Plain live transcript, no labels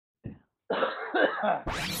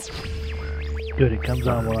Good, it comes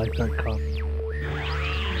on while I start coughing.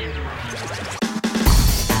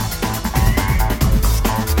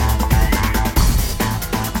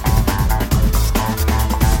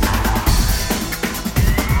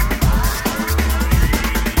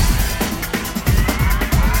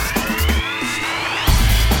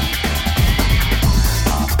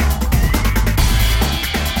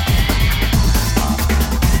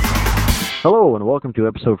 Hello, and welcome to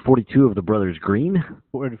episode 42 of The Brothers Green.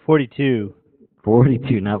 42.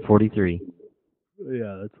 42, not 43.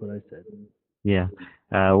 Yeah, that's what I said. Yeah.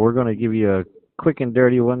 We're going to give you a quick and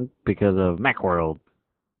dirty one because of Macworld.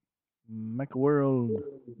 Macworld.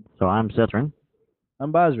 So I'm Sethrin.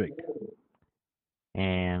 I'm Bosric.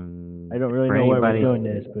 And I don't really for know why we're anybody, doing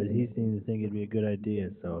this, but he seems to think it'd be a good idea,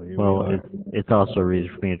 so here we well, are. it's also a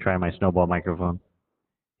reason for me to try my snowball microphone.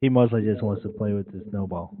 He mostly just wants to play with the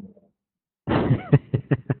snowball.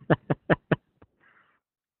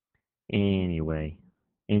 Anyway,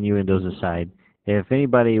 innuendos aside, if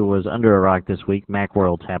anybody was under a rock this week,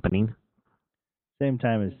 Macworld's happening. Same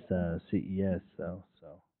time as CES, so.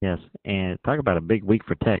 Yes, and talk about a big week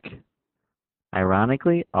for tech.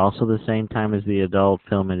 Ironically, also the same time as the adult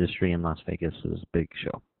film industry in Las Vegas is a big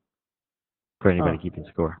show. For anybody keeping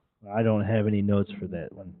score. I don't have any notes for that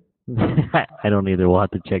one. I don't either. We'll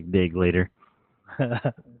have to check Dig later.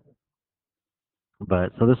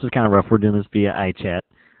 But so this is kind of rough. We're doing this via iChat.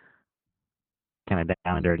 Kind of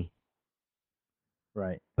down and dirty.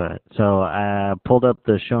 Right. But so I pulled up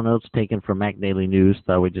the show notes taken from Mac Daily News.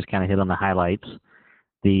 Thought we'd just kind of hit on the highlights.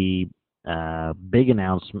 The big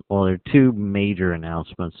announcement. Well, there are two major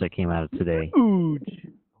announcements that came out of today. Huge.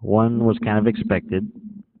 One was kind of expected.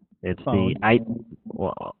 It's Phone.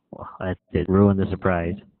 Well, that did ruin the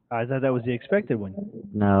surprise. I thought that was the expected one.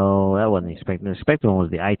 No, that wasn't the expected. The expected one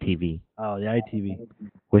was the iTV, Oh, the iTV.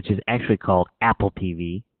 which is actually called Apple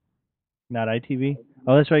TV. Not iTV?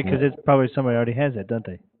 Oh, that's right, because it's probably somebody already has that, don't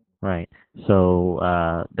they? Right. So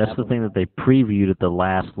that's the thing that they previewed at the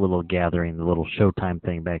last little gathering, the little Showtime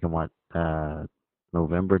thing back in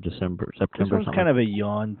November, December, September. This one's something. kind of a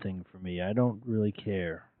yawn thing for me. I don't really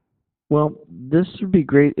care. Well, this would be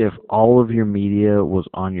great if all of your media was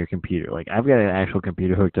on your computer. Like, I've got an actual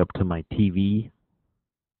computer hooked up to my TV,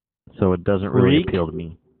 so it doesn't really Freak. appeal to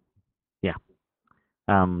me. Yeah.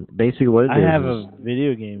 Basically what it I is have a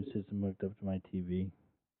video game system hooked up to my TV.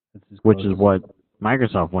 That's as which close is as- what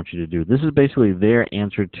Microsoft wants you to do. This is basically their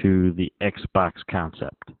answer to the Xbox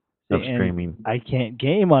concept of And streaming. I can't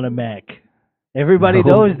game on a Mac. Everybody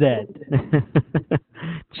No. knows that.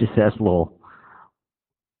 Just ask Lowell.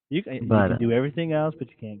 You can But, do everything else, but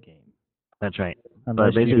you can't game. That's right. Unless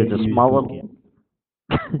But basically you it's a use small Boot little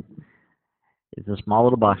Camp. it's a small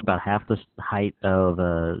little box about half the height of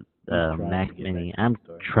a trying Mac to get Mini. back to I'm the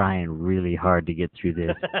story. trying really hard to get through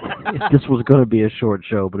this. This was going to be a short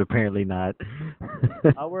show, but apparently not.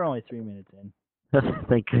 Oh, we're only 3 minutes in.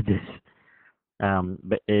 Thank goodness.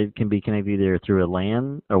 But it can be connected either through a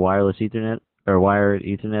LAN, or wireless Ethernet, or wired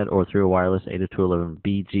Ethernet, or through a wireless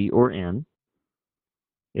 802.11b, G, or N.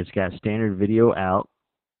 It's got standard video out,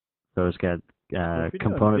 so it's got Well, if you're doing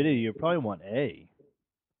component. video, you probably want A.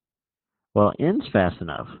 Well, N's fast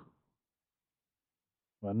enough.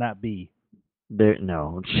 Well, not B.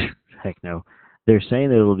 No, heck no. They're saying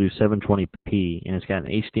that it'll do 720p, and it's got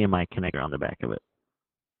an HDMI connector on the back of it.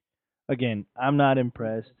 Again, I'm not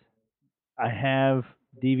impressed. I have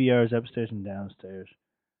DVRs upstairs and downstairs.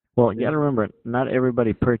 Well, you got to remember, not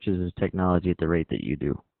everybody purchases technology at the rate that you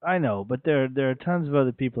do. I know, but there are tons of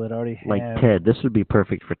other people that already have. Like Ted, this would be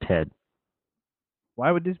perfect for Ted.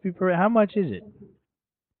 Why would this be perfect? How much is it?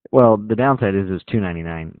 Well, the downside is it's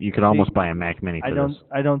 $299. You could almost buy a Mac Mini for this.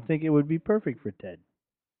 I don't think it would be perfect for Ted.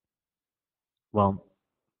 Well,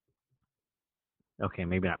 okay,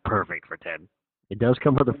 maybe not perfect for Ted. It does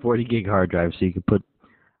come with a 40 gig hard drive, so you can put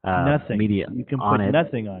Nothing. media You can on put it.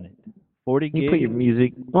 nothing on it. 40 You gig. put your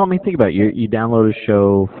music. Well, I mean, think about it. You download a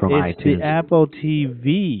show from It's iTunes. the Apple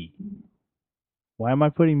TV. Why am I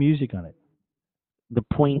putting music on it? The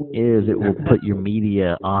point is, it will put your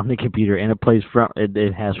media on the computer, and it plays front.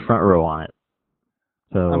 It has front row on it.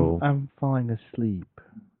 So I'm falling asleep.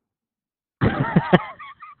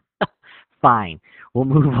 fine. We'll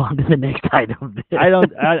move on to the next item.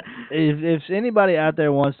 If anybody out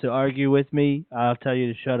there wants to argue with me, I'll tell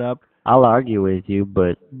you to shut up. I'll argue with you,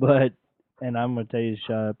 but And I'm gonna tell you to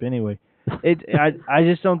shut up anyway. I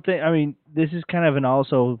just don't think. I mean, this is kind of an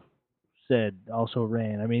also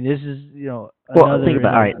ran. I mean, this is well, think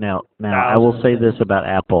about. All right, now I will say this about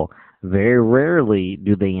Apple: very rarely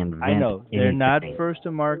do they invent. I know they're not anything. first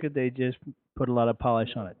to market. They just put a lot of polish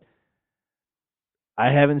on it.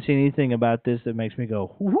 I haven't seen anything about this that makes me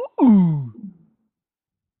go, woo.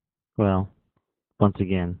 Well, once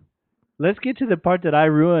again. Let's get to the part that I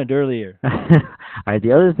ruined earlier. All right,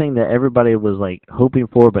 the other thing that everybody was like hoping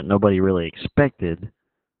for but nobody really expected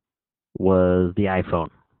was the iPhone.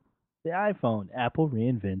 The iPhone. Apple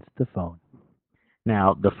reinvents the phone.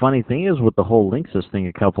 Now, the funny thing is with the whole Linksys thing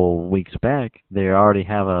a couple weeks back, they already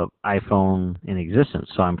have a iPhone in existence.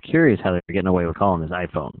 So I'm curious how they're getting away with calling this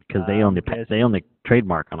iPhone because they own the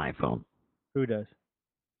trademark on iPhone. Who does?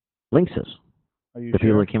 Linksys. Are you The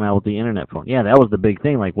people sure? that came out with the internet phone. Yeah, that was the big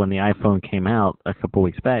thing. Like when the iPhone came out a couple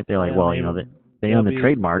weeks back, they're like, Yeah, well, you know, they own the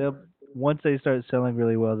trademark, Once they start selling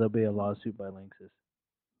really well, there'll be a lawsuit by Linksys.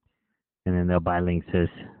 and then they'll buy Linksys.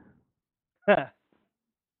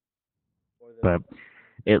 But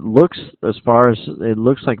it looks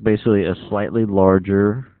like basically a slightly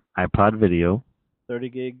larger iPod video. 30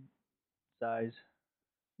 gig size.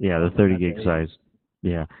 Yeah, the 30 gig size.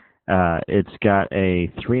 Yeah. It's got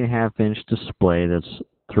a 3.5-inch display that's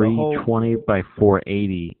 320 by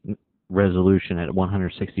 480 resolution at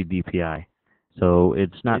 160 dpi. So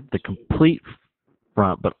it's not the complete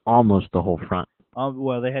front, but almost the whole front.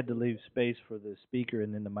 Well, they had to leave space for the speaker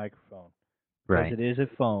and then the microphone. Right. Because it is a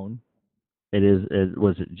phone. It is.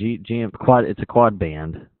 GM quad? It's a quad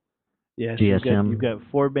band. Yes. GSM. You've got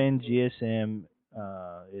 4-band GSM.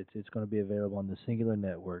 It's going to be available on the Singular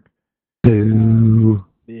network. Boo.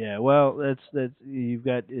 Yeah. Well, that's you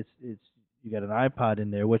got an iPod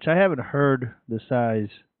in there, which I haven't heard the size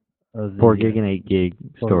of. 4 gig and 8 gig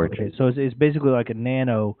storage. Okay, so it's basically like a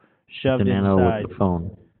nano shoved inside. With the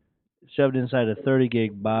phone. Shoved inside a 30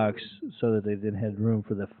 gig box, so that they then had room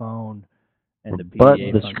for the phone and the PDA. But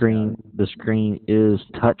the screen is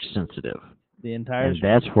touch sensitive. The entire. And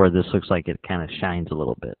that's where this looks like it kind of shines a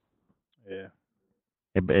little bit. Yeah.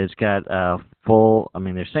 It's got full. I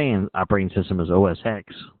mean, they're saying operating system is OS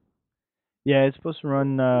X. Yeah, it's supposed to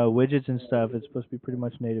run widgets and stuff. It's supposed to be pretty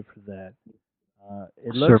much native for that.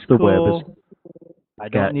 It looks Surf the cool. web. I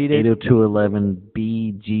don't need it.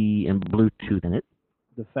 802.11bg and Bluetooth in it.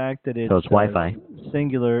 The fact that it's Wi-Fi.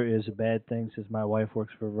 Singular is a bad thing, since my wife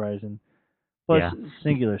works for Verizon. Plus,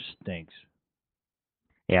 Singular stinks.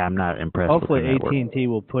 Yeah, I'm not impressed. Hopefully, with AT&T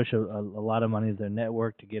will push a lot of money to their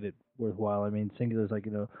network to get it worthwhile. I mean, Singular's like,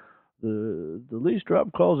 you know, the least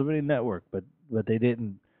drop calls of any network, but they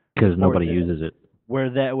didn't. Because nobody uses it. Where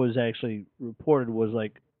that was actually reported was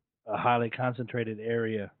like a highly concentrated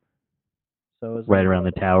area. So it's right around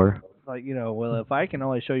the tower. Like, you know, well, if I can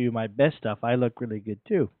only show you my best stuff, I look really good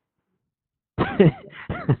too. Yeah.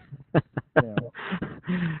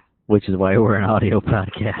 Which is why we're an audio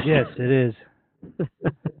podcast. Yes, it is.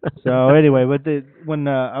 So anyway, but when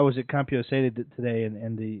I was at CompUSA today,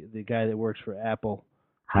 and the guy that works for Apple.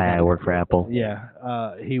 Hi, I work for Apple. Yeah,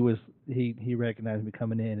 he recognized me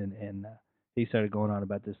coming in, and he started going on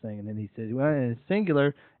about this thing, and then he said, well, it's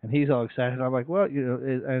Singular, and he's all excited. I'm like, well, you know,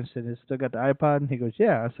 I said, it's still got the iPod, and he goes,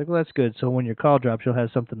 yeah. I was like, well, that's good. So when your call drops, you'll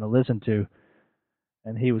have something to listen to.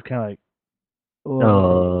 And he was kind of like,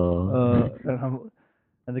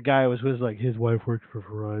 and the guy was like, his wife works for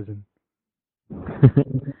Verizon.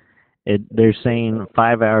 They're saying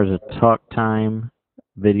 5 hours of talk time,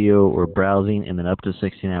 video, or browsing, and then up to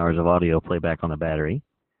 16 hours of audio playback on the battery.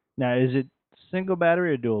 Now, is it single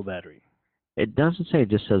battery or dual battery? It doesn't say. It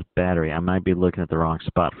just says battery. I might be looking at the wrong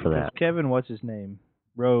spot for that. Kevin, what's his name?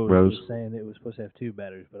 Rose was saying it was supposed to have 2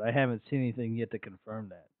 batteries, but I haven't seen anything yet to confirm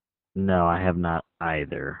that. No, I have not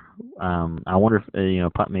either. I wonder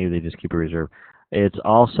if maybe they just keep a reserve. It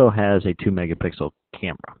also has a 2-megapixel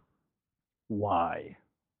camera. Why?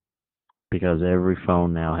 Because every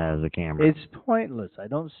phone now has a camera. It's pointless. I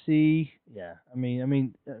don't see. Yeah, I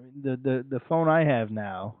mean, the phone I have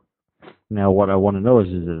now. Now, what I want to know is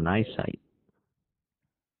it an eyesight?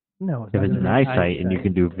 No, if it's an eyesight and you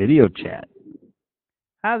can do video chat.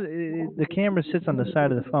 How the camera sits on the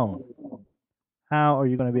side of the phone? How are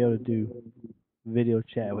you going to be able to do video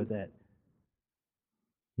chat with that?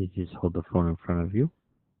 You just hold the phone in front of you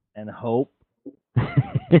and hope.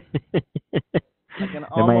 I can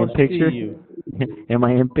Am I in picture? See you. Am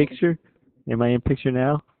I in picture? Am I in picture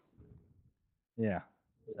now? Yeah.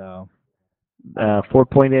 So.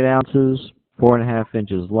 4.8 ounces, 4.5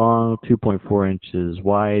 inches long, 2.4 inches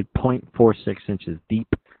wide, 0.46 inches deep.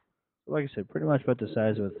 Like I said, pretty much about the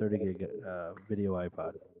size of a 30 gig video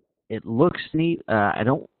iPod. It looks neat. I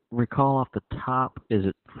don't recall off the top. Is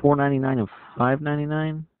it $4.99 and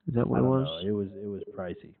 $5.99? Is that what it was? No, it was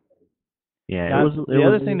pricey. Yeah, now, it was. The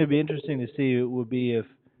other thing to be interesting to see would be if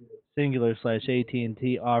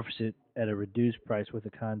Singular/AT&T offers it at a reduced price with a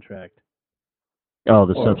contract. Oh,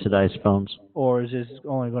 the subsidized phones. Or is this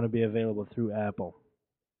only going to be available through Apple?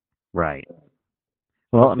 Right.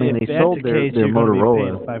 Well, I mean, If they that's sold the their case, you're going to be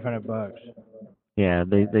paying Motorola. $500. Yeah,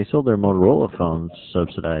 they sold their Motorola phones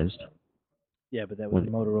subsidized. Yeah, but that was a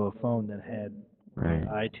With Motorola phone that had the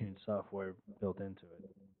right. iTunes software built into it.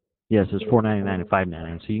 Yes, it's $499 and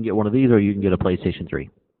 $599. So you can get one of these, or you can get a PlayStation 3.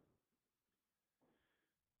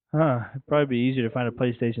 Huh? It'd probably be easier to find a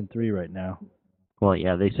PlayStation 3 right now. Well,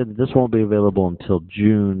 yeah, they said that this won't be available until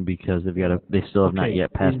June because they still have not Okay,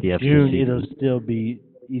 yet passed in the June FCC. it'll still be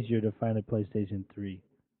easier to find a PlayStation 3.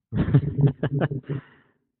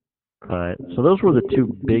 But so those were the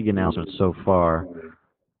two big announcements so far.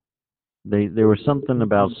 There was something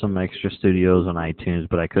about some extra studios on iTunes,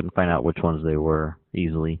 but I couldn't find out which ones they were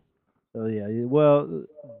easily. So yeah, well,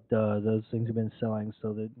 those things have been selling,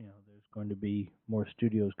 so that there's going to be more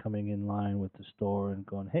studios coming in line with the store and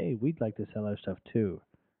going, hey, we'd like to sell our stuff too.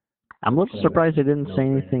 I'm a little So surprised they didn't say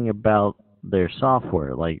no-brainer. anything about their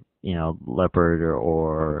software, like Leopard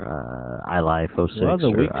or iLife 06 Well, the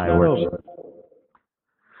or week's not iWorks. over.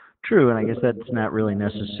 True, and I guess that's not really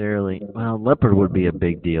necessarily. Well, Leopard would be a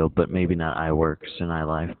big deal, but maybe not iWorks and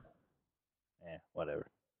iLife. Whatever.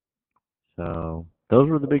 So those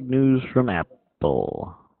were the big news from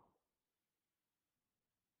Apple.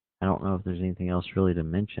 I don't know if there's anything else really to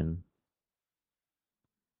mention.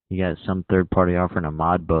 You got some third party offering a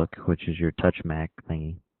mod book, which is your Touch Mac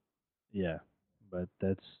thingy. Yeah, but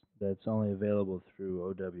that's only available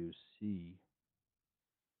through OWC.com.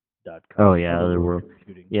 Oh yeah, there were.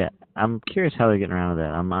 Computing. Yeah, I'm curious how they're getting around to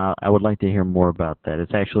that. I would like to hear more about that.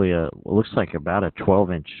 It's actually looks like about a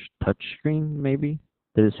 12-inch touch screen, maybe.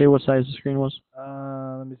 Did it say what size the screen was?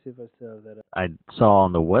 Let me see if I still have that up. I saw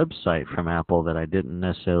on the website from Apple that I didn't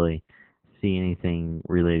necessarily see anything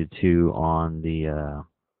related to on the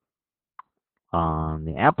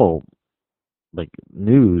Apple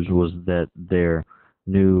news was that their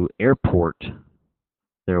new airport,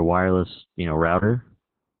 their wireless router,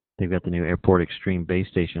 they've got the new Airport Extreme base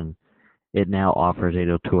station. It now offers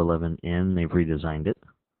 802.11n. They've redesigned it.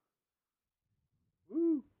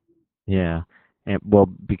 Woo. Yeah, and well,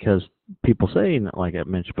 because people say, like I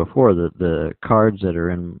mentioned before, that the cards that are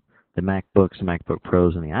in the MacBooks, the MacBook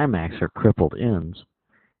Pros, and the iMacs are crippled ends,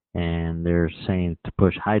 and they're saying to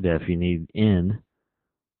push high def you need in,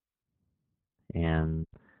 and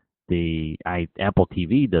the Apple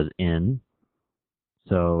TV does in,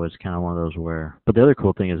 so it's kind of one of those where. But the other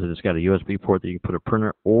cool thing is that it's got a USB port that you can put a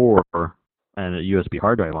printer and a USB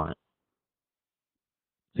hard drive on it,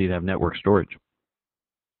 so you'd have network storage.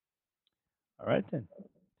 All right then. So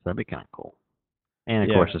that'd be kind of cool. And of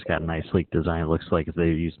Yeah. course, it's got a nice sleek design. It looks like they're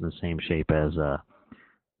using the same shape as the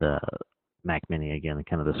Mac Mini again,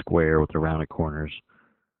 kind of the square with the rounded corners.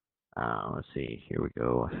 Let's see. Here we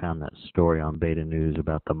go. I found that story on Beta News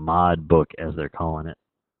about the mod book, as they're calling it.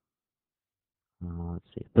 Let's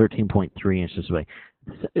see. 13.3 inch display.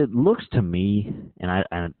 It looks to me, and I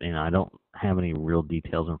don't have any real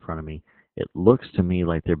details in front of me. It looks to me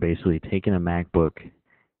like they're basically taking a MacBook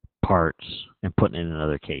parts and putting it in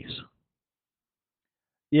another case.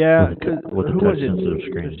 Yeah, with because with the who was touch-sensitive it?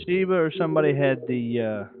 screen. Toshiba or somebody had the,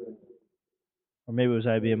 or maybe it was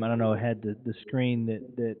IBM. I don't know. Had the screen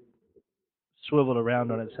that swiveled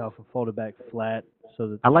around on itself and folded back flat, so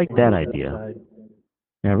that I like the that screen was idea. outside.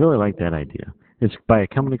 Yeah, I really like that idea. It's by a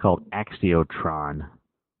company called Axiotron,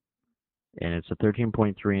 and it's a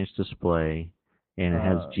 13.3-inch display, and it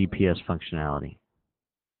has GPS functionality.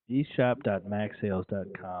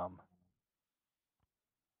 eShop.macsales.com.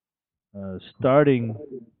 Starting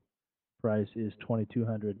price is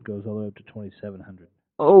 $2,200, goes all the way up to $2,700.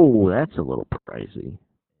 Oh, that's a little pricey.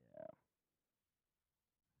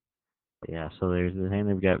 Yeah, so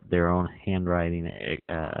they've got their own handwriting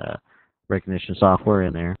recognition software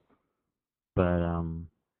in there, but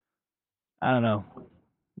I don't know.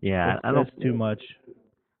 yeah, I don't. That's too much.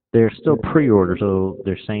 They're still pre-order, so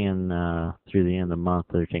they're saying through the end of the month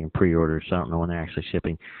they're taking pre-orders. So I don't know when they're actually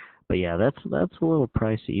shipping, but yeah, that's a little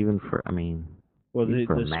pricey even for. I mean, Well, even the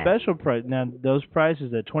for a Mac. special price now, those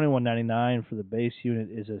prices at $21.99 for the base unit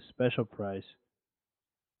is a special price,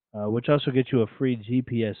 which also gets you a free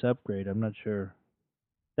GPS upgrade. I'm not sure.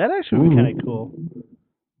 That actually would be kind of cool.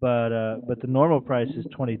 But the normal price is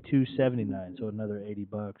 $22.79, so another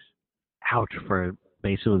 $80. Ouch, for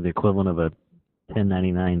basically the equivalent of a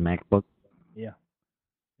 $10.99 MacBook. Yeah.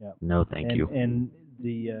 Yeah. No, thank you. And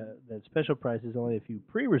the that special price is only if you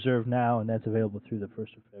pre-reserve now, and that's available through the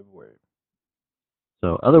 1st of February.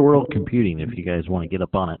 So, Otherworld Computing, if you guys want to get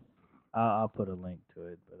up on it. I'll put a link to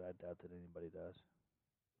it, but I doubt that anybody does.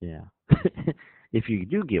 Yeah. If you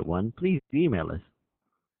do get one, please email us.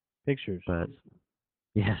 Pictures. But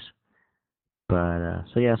yes.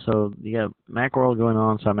 So yeah, so you got Macworld going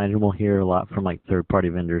on, so I imagine we'll hear a lot from like third-party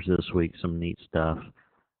vendors this week, some neat stuff.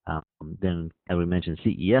 Then, as we mentioned,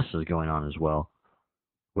 CES is going on as well,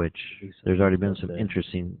 which there's already been some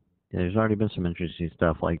interesting. There's already been some interesting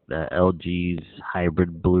stuff like the LG's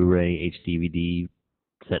hybrid Blu-ray HDVD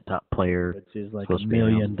set-top player. Which is like supposed $1 to be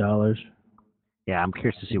announced. million. Yeah, I'm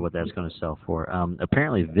curious to see what that's going to sell for.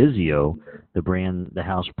 Apparently, Vizio, the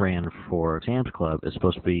house brand for Sam's Club, is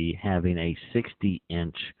supposed to be having a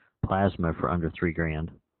 60-inch plasma for under $3,000.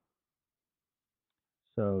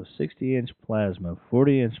 So 60-inch plasma,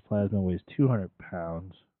 40-inch plasma weighs 200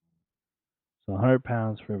 pounds. So 100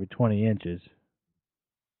 pounds for every 20 inches.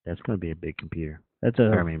 That's going to be a big computer. That's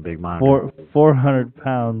big monitor.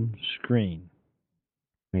 400-pound screen.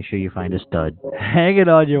 Make sure you find a stud. Hang it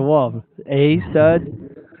on your wall. A stud.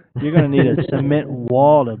 You're gonna need a cement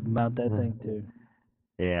wall to mount that thing to.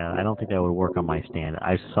 Yeah, I don't think that would work on my stand.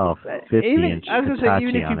 I saw 50-inch I was gonna say,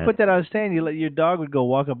 even if you on put that on a stand, your dog would go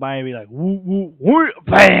walking by and be like, woo woo woo,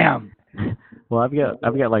 bam. Well, I've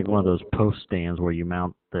got like one of those post stands where you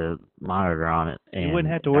mount the monitor on it, and you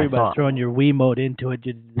wouldn't have to worry about throwing your Wiimote into it.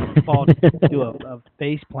 You'd fall do a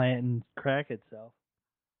face plant and crack itself.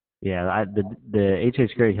 Yeah, the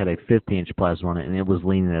HH Greg had a 50-inch plasma on it, and it was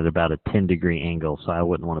leaning at about a 10-degree angle, so I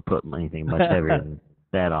wouldn't want to put anything much heavier than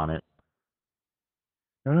that on it.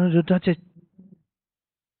 No, don't touch it.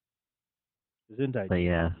 Gesundheit. But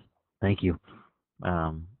yeah, thank you.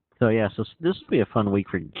 So yeah, so this will be a fun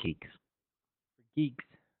week for geeks. Geeks.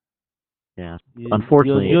 Yeah.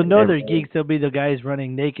 Unfortunately, you'll know they're geeks. They'll be the guys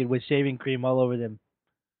running naked with shaving cream all over them.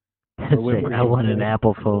 I want an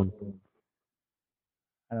Apple phone.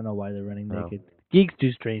 I don't know why they're running naked. Geeks do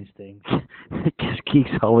strange things.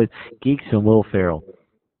 Geeks and Will Ferrell.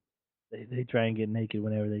 They try and get naked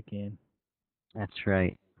whenever they can. That's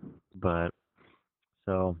right. But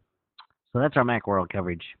so that's our Macworld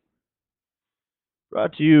coverage.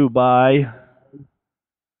 Brought to you by.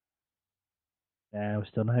 We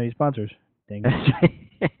still don't have any sponsors. Dang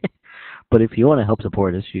it. But if you want to help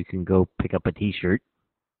support us, you can go pick up a T-shirt.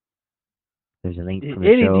 There's a link from the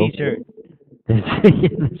any show. T-shirt.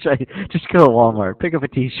 That's right. Just go to Walmart, pick up a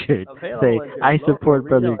T-shirt, say I support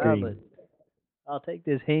Brother Green. I'll take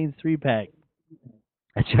this Hanes 3-pack.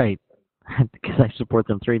 That's right, because I support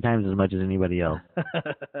them 3 times as much as anybody else.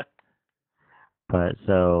 But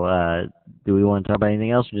so, do we want to talk about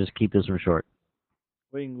anything else, or just keep this one short?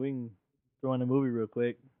 We can throw in a movie real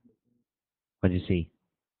quick. What'd you see?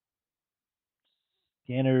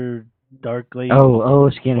 Scanner Darkly.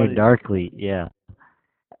 Scanner Darkly. Yeah.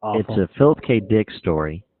 Awful. It's a Philip K. Dick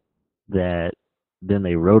story that then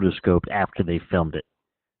they rotoscoped after they filmed it.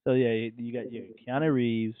 So yeah, you got Keanu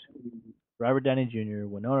Reeves, Robert Downey Jr.,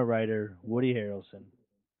 Winona Ryder, Woody Harrelson,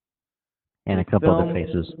 and a couple other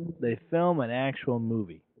faces. They film an actual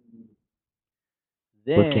movie.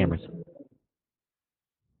 Then with cameras.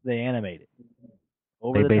 They animate it.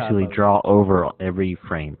 They basically draw over every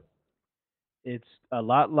frame. It's a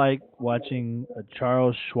lot like watching a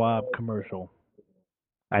Charles Schwab commercial.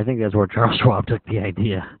 I think that's where Charles Schwab took the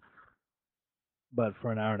idea. But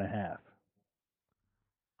for an hour and a half.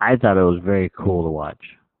 I thought it was very cool to watch.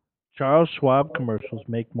 Charles Schwab commercials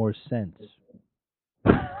make more sense.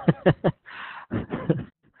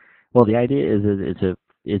 Well, the idea is that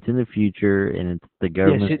it's in the future, and it's the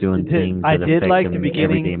government's doing things that affect the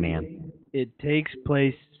everyday man. It takes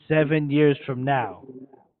place 7 years from now.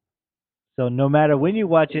 So no matter when you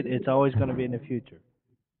watch it, it's always going to be in the future.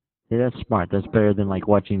 Yeah, that's smart. That's better than like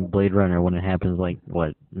watching Blade Runner when it happens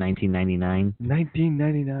 1999?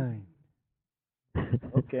 1999.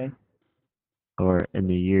 Okay. Or in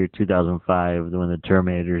the year 2005 when the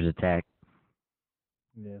Terminators attack.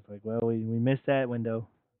 Yeah, it's like, well, we missed that window.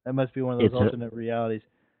 That must be one of those alternate realities.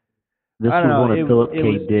 This was one of Philip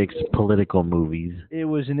K. Dick's political movies. It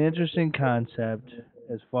was an interesting concept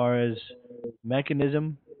as far as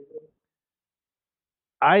mechanism.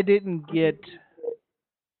 I didn't get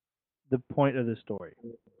the point of the story.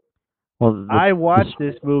 Well, I watched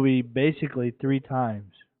this movie basically 3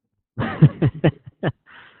 times.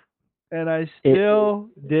 And I still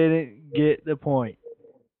didn't get the point.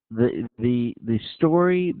 The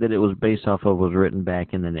story that it was based off of was written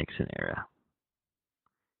back in the Nixon era.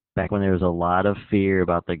 Back when there was a lot of fear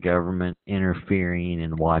about the government interfering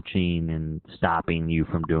and watching and stopping you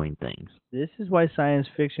from doing things. This is why science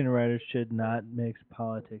fiction writers should not mix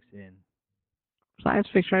politics in. Science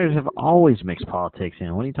fiction writers have always mixed politics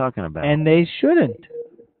in. What are you talking about? And they shouldn't.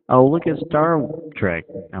 Oh, look at Star Trek.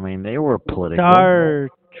 I mean, they were political. Star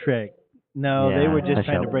Trek. No, yeah, they were just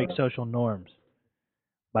trying to break social norms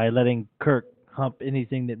by letting Kirk hump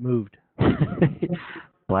anything that moved.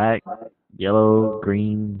 Black yellow,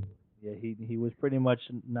 green. Yeah, he was pretty much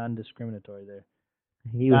non-discriminatory there.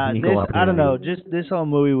 He was an equal I don't know. opportunity. Just this whole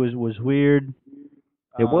movie was weird.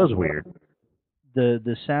 It was Um, weird.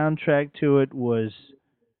 the soundtrack to it was,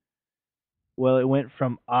 well, it went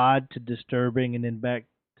from odd to disturbing, and then back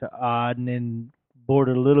to odd, and then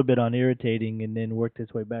bordered a little bit on irritating, and then worked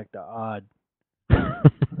its way back to odd.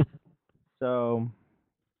 So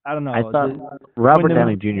I don't I know. thought Robert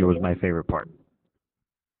Downey Jr. was my favorite part.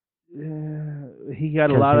 He got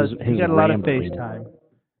a 'Cause lot of his ramblings. FaceTime.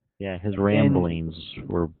 Yeah, his ramblings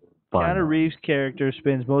were Keanu fun. Reeves' character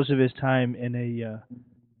spends most of his time in a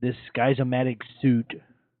this schizomatic suit,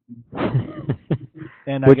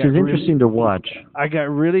 and Which is interesting to watch. I got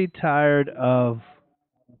really tired of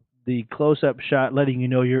the close-up shot letting you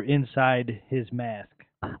know you're inside his mask.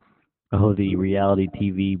 Oh, the reality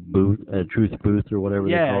TV booth, truth booth, or whatever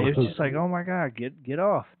they Yeah, call it it. was just like, oh my god, get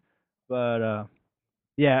off. But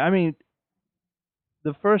yeah, I mean,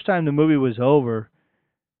 the first time the movie was over,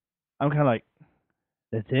 I'm kind of like,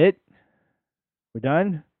 that's it? We're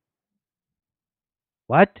done?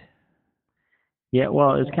 What? Yeah,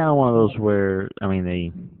 well, it's kind of one of those where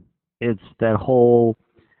it's that whole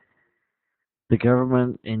the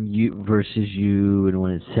government and you versus you, and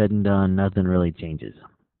when it's said and done, nothing really changes.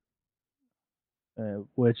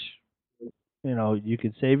 Which, you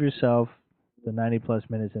could save yourself the 90 plus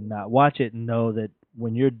minutes and not watch it and know that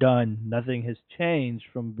when you're done, nothing has changed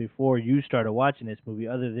from before you started watching this movie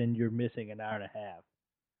other than you're missing an hour and a half.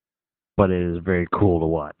 But it is very cool to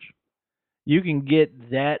watch. You can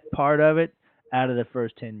get that part of it out of the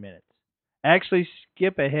first 10 minutes. Actually,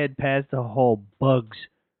 skip ahead past the whole bugs.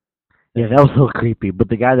 Yeah, that was a little creepy, but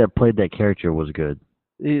the guy that played that character was good.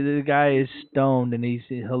 The guy is stoned and he's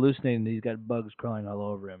hallucinating. He's got bugs crawling all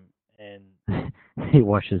over him, and He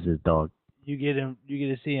washes his dog. you get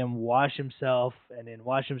to see him wash himself, and then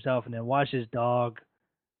wash himself, and then wash his dog,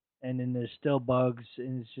 and then there's still bugs,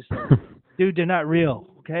 and it's just like, dude, they're not real.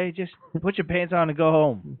 Okay, just put your pants on and go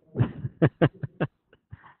home.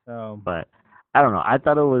 But I don't know. I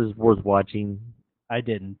thought it was worth watching. I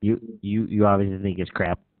didn't. You obviously think it's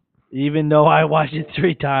crap. Even though I watched it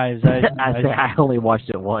 3 times, I only watched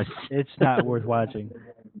it once. It's not worth watching.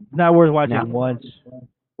 It's not worth watching Now, once.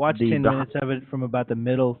 Watch 10 minutes of it from about the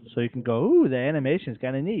middle, so you can go, ooh, the animation's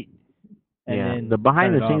kind of neat. And yeah, then the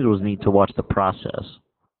behind the turn it scenes off. was neat to watch the process.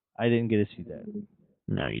 I didn't get to see that.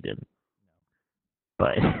 No, you didn't.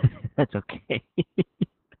 But that's okay.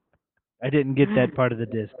 I didn't get that part of the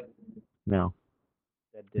disc. No.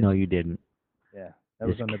 That disc. No, you didn't. Yeah, that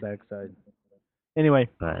was on the back side. Anyway.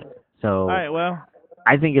 But so. All right, well.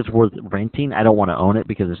 I think it's worth renting. I don't want to own it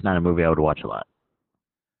because it's not a movie I would watch a lot.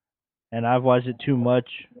 And I've watched it too much,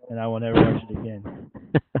 and I will never watch it again.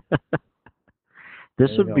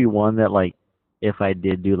 This would be one that, like, if I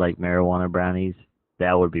did do, like, marijuana brownies,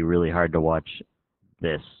 that would be really hard to watch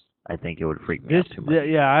this. I think it would freak me out too much.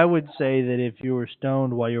 Yeah, I would say that if you were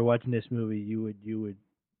stoned while you're watching this movie, you would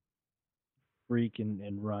freak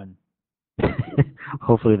and run.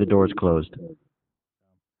 Hopefully the door's closed.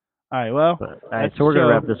 All right, well. All right, so we're going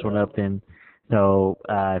to wrap this one up then. So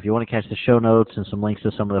if you want to catch the show notes and some links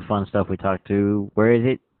to some of the fun stuff we talked to, where is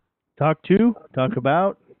it? Talk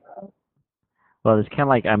about? Well, it's kind of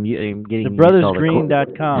like I'm getting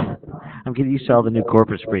TheBrothersGreen.com. I'm getting used to all the new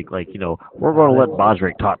corporate speak. Like, we're going to let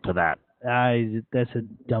Bosrick talk to that. That's the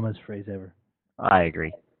dumbest phrase ever. I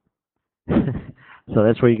agree. So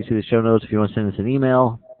that's where you can see the show notes. If you want to send us an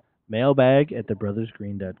email. Mailbag at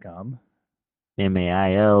TheBrothersGreen.com.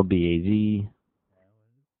 MAILBAZ.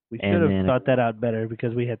 We should have thought that out better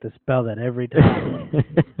because we had to spell that every time.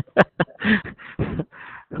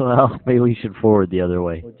 Well, maybe we should forward the other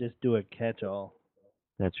way. We'll just do a catch-all.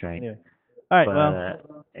 That's right. Anyway. All right,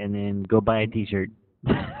 well. And then go buy a T-shirt.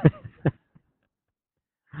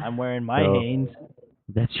 I'm wearing my Hanes.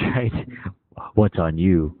 That's right. What's on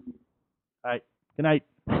you? All right. Good night.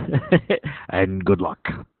 And good luck.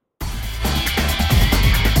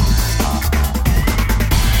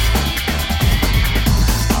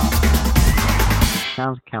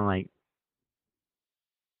 Sounds kind of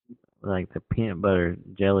like the peanut butter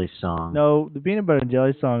jelly song. No, the peanut butter and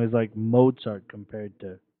jelly song is like Mozart compared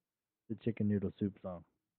to the chicken noodle soup song.